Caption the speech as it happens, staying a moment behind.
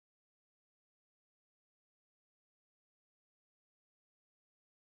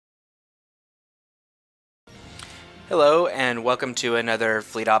Hello and welcome to another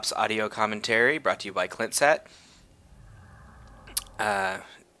Fleet Ops audio commentary brought to you by ClintSat.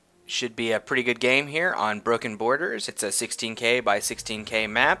 Should be a pretty good game here on Broken Borders. It's a 16K by 16K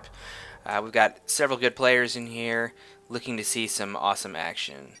map. We've got several good players in here looking to see some awesome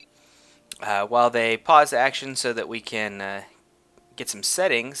action. While they pause the action so that we can get some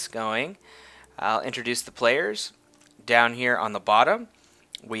settings going, I'll introduce the players. Down here on the bottom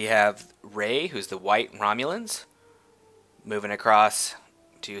we have Ray, who's the white Romulans. Moving across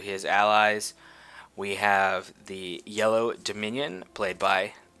to his allies, we have the yellow Dominion, played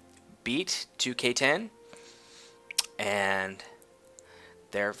by Beat 2K10, and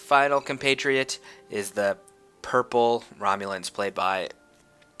their final compatriot is the purple Romulans, played by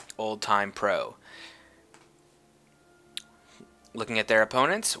Old Time Pro. Looking at their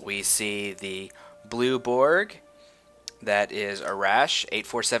opponents, we see the blue Borg, that is Arash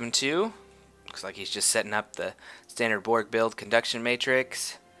 8472. Looks like he's just setting up the standard Borg build conduction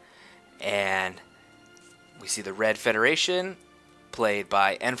matrix. And we see the red Federation, played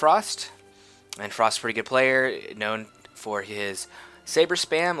by Enfrost. Enfrost, pretty good player, known for his saber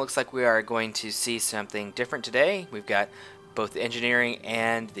spam. Looks like we are going to see something different today. We've got both the engineering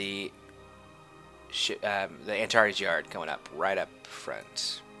and the Antares Yard going up right up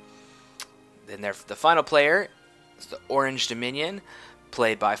front. Then the final player is the orange Dominion,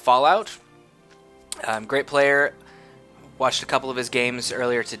 played by Fallout. Great player. Watched a couple of his games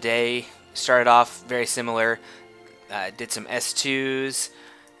earlier today. Started off very similar. Did some S2s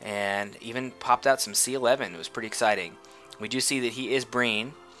and even popped out some C11. It was pretty exciting. We do see that he is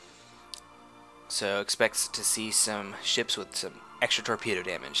Breen, so expects to see some ships with some extra torpedo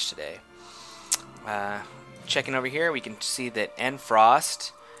damage today. Checking over here, we can see that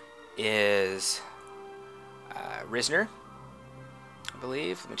Enfrost is Risner, I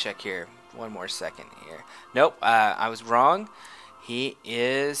believe. Let me check here. One more second here. Nope, I was wrong. He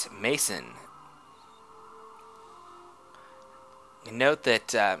is Mason. And note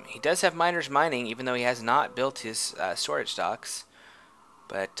that he does have miners mining, even though he has not built his storage docks.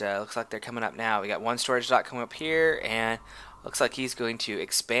 But looks like they're coming up now. We got one storage dock coming up here, and looks like he's going to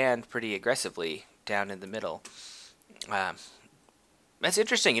expand pretty aggressively down in the middle. That's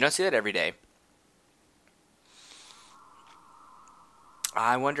interesting. You don't see that every day.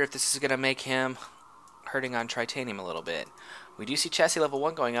 I wonder if this is going to make him hurting on Tritanium a little bit. We do see chassis level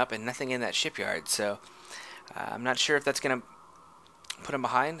 1 going up and nothing in that shipyard, so I'm not sure if that's going to put him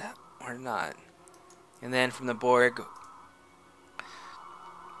behind or not. And then from the Borg,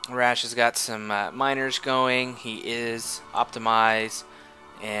 Rash has got some miners going. He is optimized,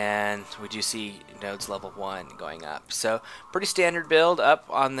 and we do see nodes level 1 going up. So pretty standard build up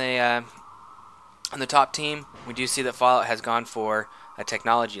on the top team. We do see that Fallout has gone for a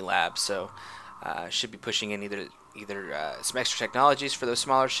technology lab, so should be pushing in either some extra technologies for those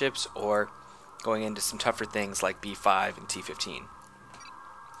smaller ships or going into some tougher things like B5 and T15.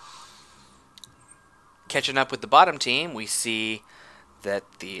 Catching up with the bottom team, we see that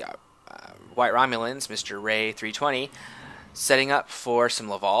the White Romulans, Mr. Ray 320, setting up for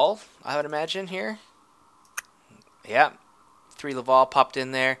some Laval, I would imagine here. Yeah, 3 Laval popped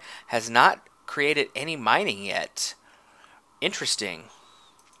in there. Has not created any mining yet. Interesting.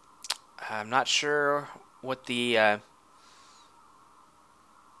 I'm not sure what the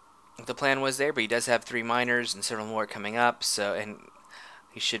plan was there, but he does have 3 miners and several more coming up. So, and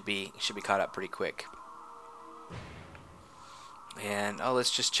he should be caught up pretty quick. And let's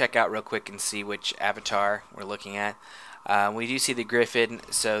just check out real quick and see which avatar we're looking at. We do see the Griffin,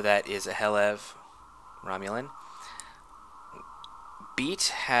 so that is a Helev Romulan. Beat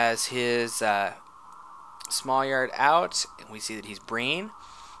has his small yard out, and we see that he's Breen,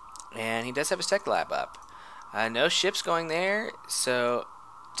 and he does have his tech lab up. No ships going there, so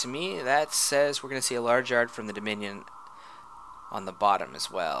to me that says we're going to see a large yard from the Dominion on the bottom as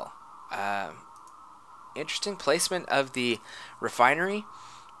well. Interesting placement of the refinery.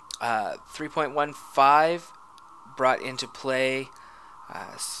 3.15 brought into play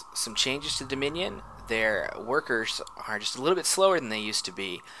some changes to Dominion. Their workers are just a little bit slower than they used to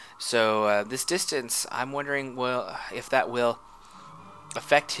be. So this distance, I'm wondering if that will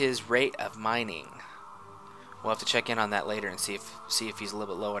affect his rate of mining. We'll have to check in on that later and see if he's a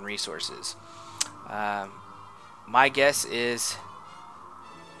little bit low on resources. My guess is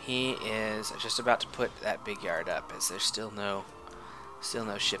he is just about to put that big yard up, as there's still no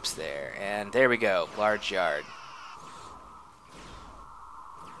ships there. And there we go, large yard.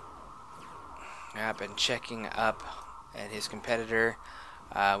 I've been checking up at his competitor.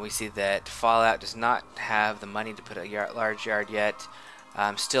 We see that Fallout does not have the money to put a large yard yet.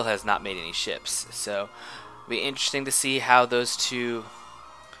 Still has not made any ships. So be interesting to see how those two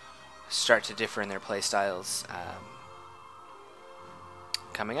start to differ in their play styles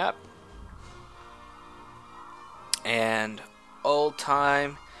coming up. And Old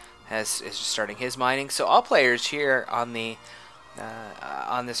Time is just starting his mining. So all players here on the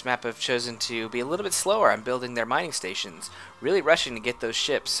on this map have chosen to be a little bit slower on building their mining stations, really rushing to get those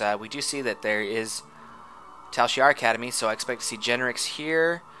ships. We do see that there is Tal Shiar Academy, so I expect to see Genrix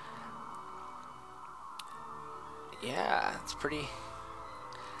here. Yeah, it's pretty...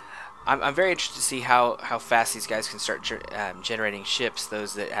 I'm very interested to see how fast these guys can start generating ships,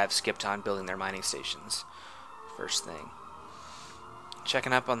 those that have skipped on building their mining stations. First thing.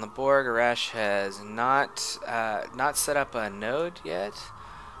 Checking up on the BOR, Garash has not set up a node yet,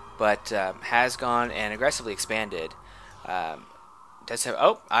 but has gone and aggressively expanded. Does have...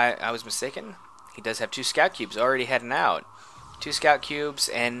 Oh, I was mistaken. He does have 2 scout cubes already heading out. 2 scout cubes,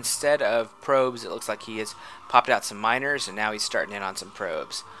 and instead of probes, it looks like he has popped out some miners, and now he's starting in on some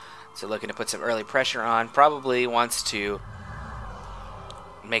probes. So looking to put some early pressure on. Probably wants to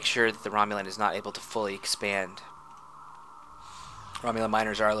make sure that the Romulan is not able to fully expand. Romulan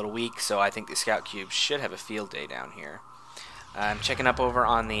miners are a little weak, so I think the scout cubes should have a field day down here. Checking up over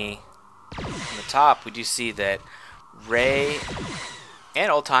on the top, we do see that Ray and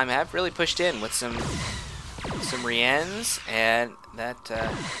Old Time have really pushed in with some Riens, and that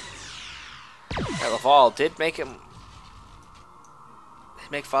Laval did make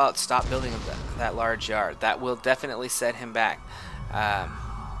Fallout stop building that large yard. That will definitely set him back.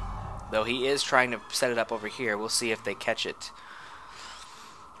 Though he is trying to set it up over here. We'll see if they catch it.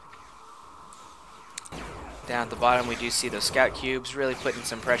 Down at the bottom, we do see those scout cubes really putting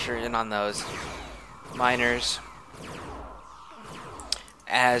some pressure in on those miners.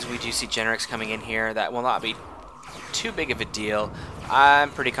 As we do see Genrix coming in here, that will not be too big of a deal. I'm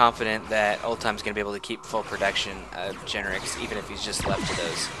pretty confident that Old Time's going to be able to keep full production of Genrix, even if he's just left to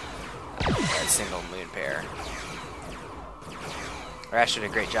those that single moon pair. Rash did a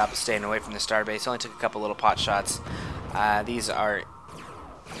great job of staying away from the starbase. Only took a couple little pot shots. These are...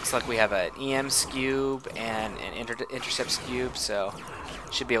 Looks like we have an EM skewb and an intercept skewb, so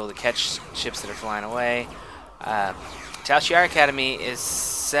should be able to catch ships that are flying away. Tal Shiar Academy is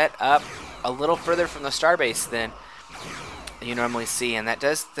set up a little further from the starbase than you normally see, and that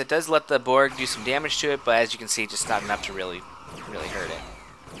does let the Borg do some damage to it, but as you can see, just not enough to really hurt it.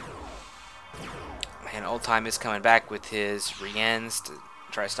 And Old Time is coming back with his Riens to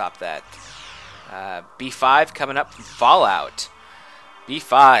try to stop that. B5 coming up from Fallout.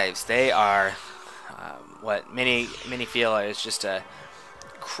 B5s, they are what many feel is just a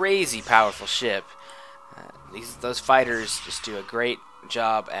crazy powerful ship. Those fighters just do a great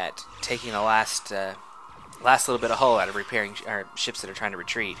job at taking the last little bit of hull out of repairing ships that are trying to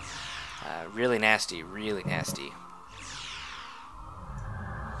retreat. Really nasty, really nasty.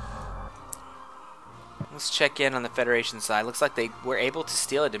 Let's check in on the Federation side. Looks like they were able to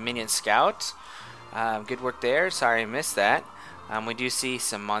steal a Dominion scout. Good work there. Sorry I missed that. We do see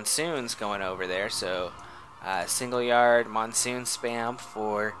some monsoons going over there, so single yard monsoon spam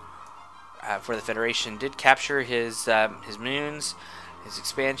for the Federation. Did capture his moons, his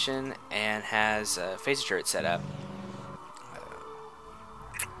expansion, and has a phaser turret set up.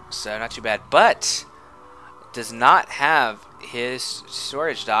 So not too bad, but does not have his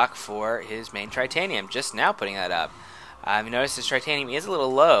storage dock for his main Tritanium. Just now putting that up. You notice his Tritanium is a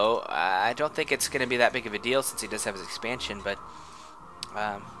little low. I don't think it's going to be that big of a deal since he does have his expansion, but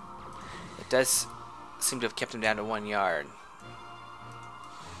it does seem to have kept him down to 1 yard.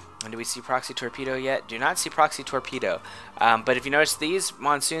 And do we see Proxy Torpedo yet? Do not see Proxy Torpedo. But if you notice, these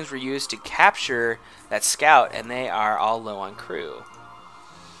monsoons were used to capture that scout, and they are all low on crew.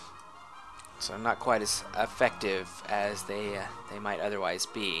 So not quite as effective as they might otherwise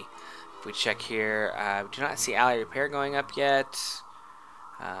be. If we check here, we do not see ally repair going up yet.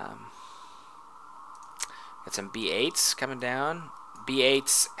 Got some B8s coming down.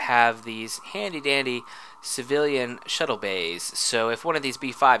 B8s have these handy-dandy civilian shuttle bays, so if one of these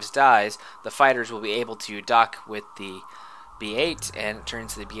B5s dies, the fighters will be able to dock with the B8 and it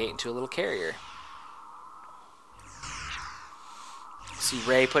turns the B8 into a little carrier. See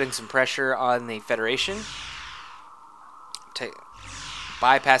Ray putting some pressure on the Federation,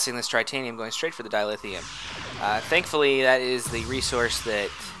 bypassing this Tritanium, going straight for the dilithium. Thankfully, that is the resource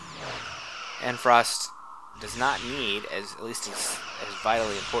that Enfrost does not need, at least as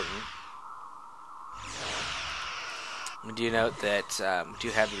vitally important. We do note that we do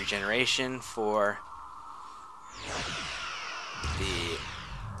have the regeneration for the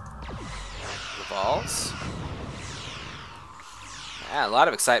balls. Yeah, a lot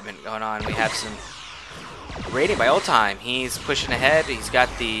of excitement going on. We have some Raiding by old time. He's pushing ahead. He's got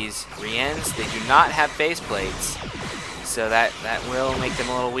these Riens. They do not have faceplates, so that will make them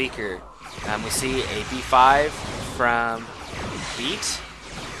a little weaker. We see a B5 from Beat.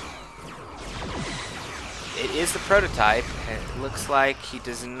 It is the prototype. It looks like he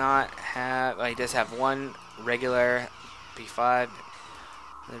does not have. Well, he does have one regular B5.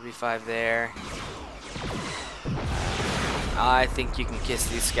 Another B5 there. I think you can kiss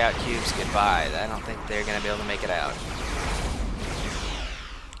these scout cubes goodbye. I don't think they're going to be able to make it out.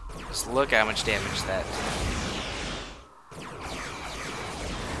 Just look how much damage that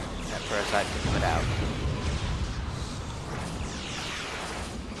prototype can put out.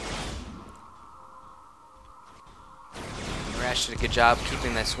 Rash did a good job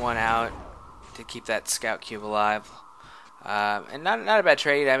keeping this one out to keep that scout cube alive. And not a bad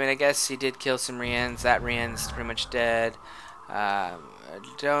trade. I mean, I guess he did kill some Riens. That Rien's pretty much dead. I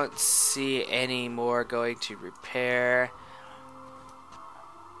don't see any more going to repair.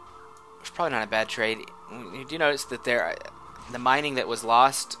 It's probably not a bad trade. You do notice that the mining that was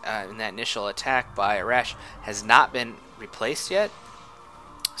lost in that initial attack by Arash has not been replaced yet.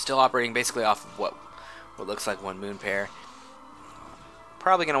 Still operating basically off of what looks like one moon pair.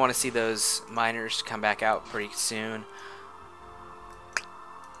 Probably going to want to see those miners come back out pretty soon.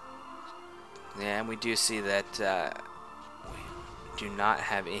 Yeah, and we do see that we do not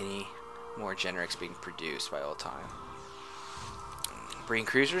have any more generics being produced by old time. Marine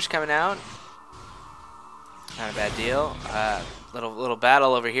cruisers coming out. Not a bad deal. Little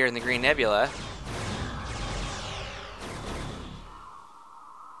battle over here in the Green Nebula.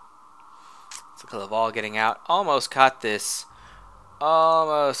 Let's look at Laval getting out. Almost caught this.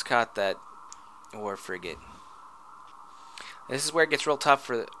 Almost caught that war frigate. This is where it gets real tough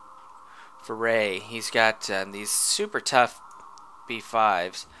for Ray. He's got these super tough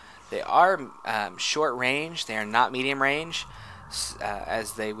B5s. They are short range. They are not medium range,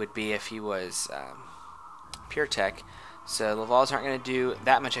 as they would be if he was pure tech. So Laval's aren't going to do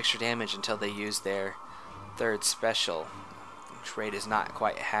that much extra damage until they use their third special, which Ray does not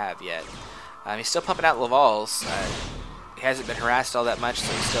quite have yet. He's still pumping out Laval's. He hasn't been harassed all that much,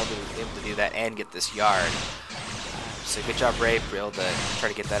 so he's still able to do that and get this yard. So good job, Ray, for able to try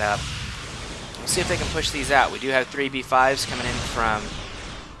to get that up. We'll see if they can push these out. We do have 3 B5s coming in from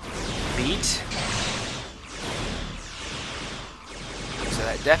Beat. So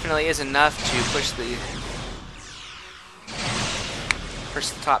that definitely is enough to push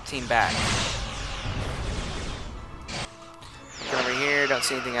the top team back. Looking over here, don't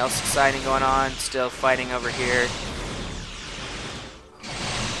see anything else exciting going on. Still fighting over here.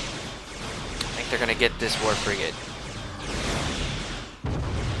 I think they're going to get this war frigate.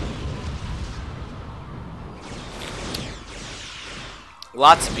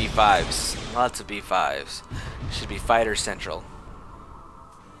 Lots of B5s. Lots of B5s. Should be fighter central.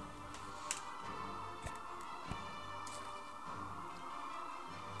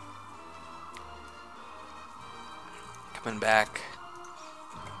 Coming back.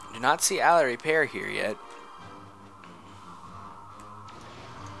 Do not see ally repair here yet.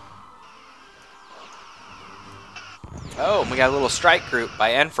 Oh, we got a little strike group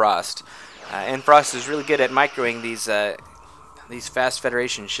by Enfrost. Enfrost is really good at microing these fast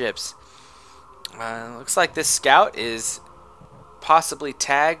Federation ships. Looks like this scout is possibly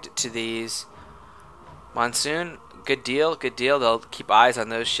tagged to these Monsoon. Good deal, good deal. They'll keep eyes on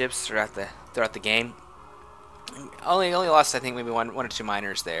those ships throughout the game. Only lost, I think, maybe one or two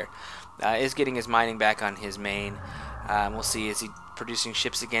miners there. Is getting his mining back on his main. We'll see, is he producing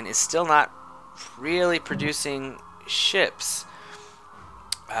ships again? Is still not really producing ships.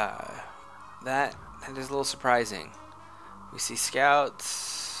 That is a little surprising. We see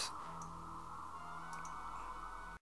scouts.